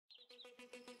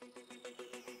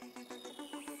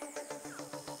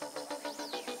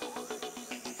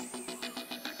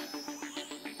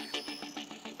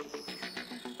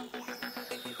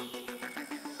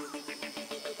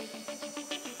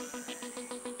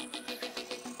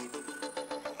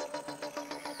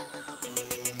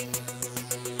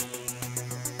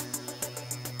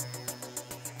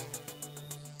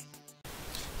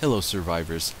Hello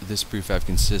survivors, this prefab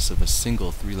consists of a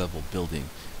single 3-level building,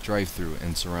 drive-through,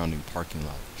 and surrounding parking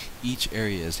lot. Each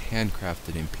area is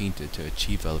handcrafted and painted to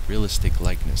achieve a realistic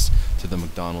likeness to the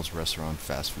McDonald's restaurant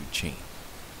fast food chain.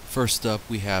 First up,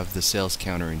 we have the sales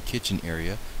counter and kitchen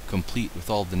area, complete with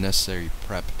all the necessary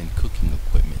prep and cooking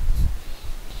equipment.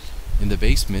 In the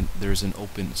basement, there is an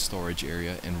open storage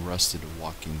area and rusted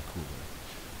walk-in cooler.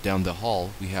 Down the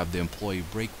hall, we have the employee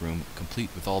break room, complete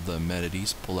with all the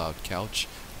amenities, pull-out couch,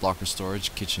 locker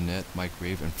storage, kitchenette,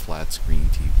 microwave, and flat-screen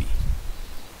TV.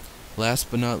 Last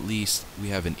but not least, we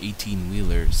have an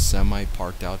 18-wheeler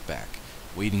semi-parked out back,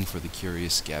 waiting for the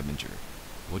curious scavenger.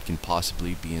 What can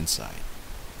possibly be inside?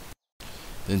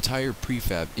 The entire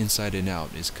prefab inside and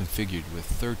out is configured with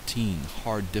 13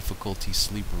 hard difficulty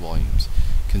sleeper volumes,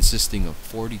 consisting of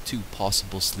 42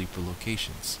 possible sleeper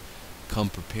locations. Come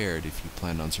prepared if you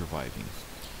plan on surviving.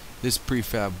 This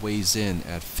prefab weighs in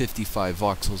at 55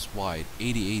 voxels wide,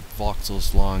 88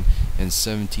 voxels long, and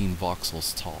 17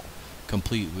 voxels tall,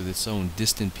 complete with its own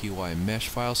distant POI mesh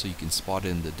file so you can spot it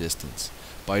in the distance.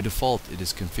 By default, it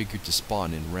is configured to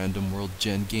spawn in random world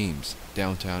gen games,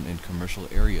 downtown and commercial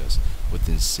areas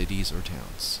within cities or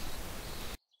towns.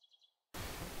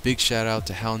 Big shout out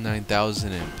to HAL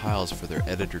 9000 and Piles for their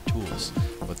editor tools.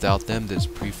 Without them, this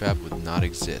prefab would not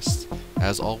exist.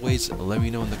 As always, let me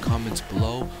know in the comments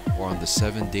below or on the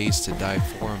 7 Days to Die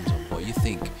forums of what you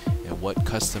think and what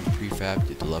custom prefab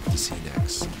you'd love to see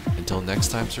next. Until next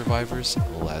time survivors,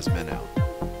 Last Man out.